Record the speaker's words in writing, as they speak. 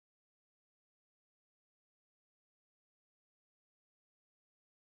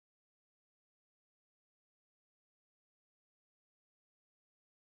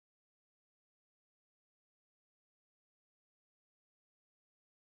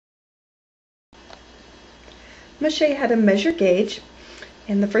going to show you how to measure gauge,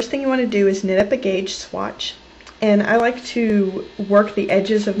 and the first thing you want to do is knit up a gauge swatch. And I like to work the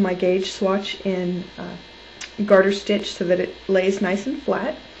edges of my gauge swatch in garter stitch so that it lays nice and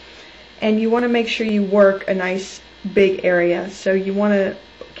flat. And you want to make sure you work a nice big area, so you want to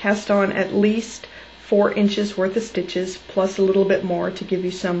cast on at least 4 inches worth of stitches plus a little bit more to give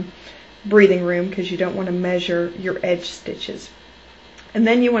you some breathing room, because you don't want to measure your edge stitches. And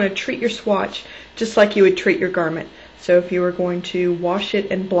then you want to treat your swatch just like you would treat your garment. So if you were going to wash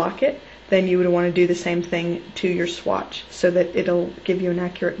it and block it, then you would want to do the same thing to your swatch so that it'll give you an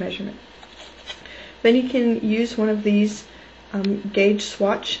accurate measurement. Then you can use one of these gauge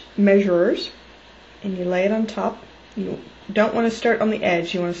swatch measurers, and you lay it on top. You don't want to start on the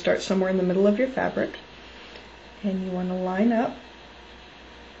edge, you want to start somewhere in the middle of your fabric, and you want to line up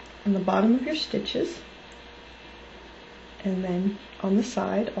on the bottom of your stitches and then on the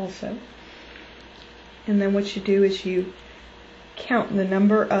side also. And then what you do is you count the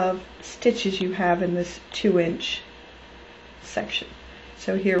number of stitches you have in this 2-inch section.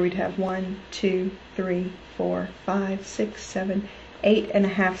 So here we'd have 1, 2, 3, 4, 5, 6, 7,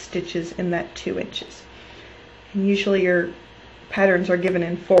 8.5 stitches in that 2 inches. And usually your patterns are given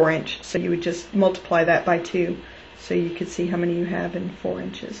in 4-inch, so you would just multiply that by 2 so you could see how many you have in 4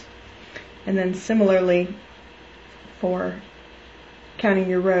 inches. And then similarly for counting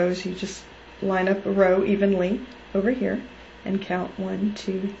your rows, you just line up a row evenly over here and count 1,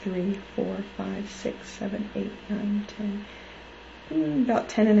 2, 3, 4, 5, 6, 7, 8, 9, 10, about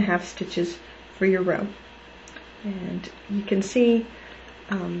 10.5 stitches for your row. And you can see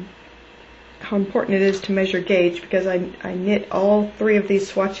how important it is to measure gauge, because I knit all 3 of these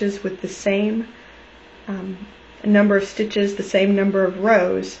swatches with the same number of stitches, the same number of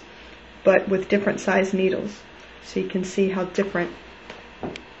rows, but with different size needles. So you can see how different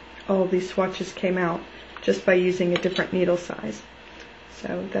all of these swatches came out just by using a different needle size.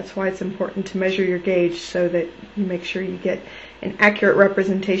 So that's why it's important to measure your gauge, so that you make sure you get an accurate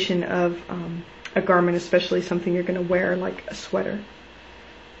representation of a garment, especially something you're going to wear like a sweater.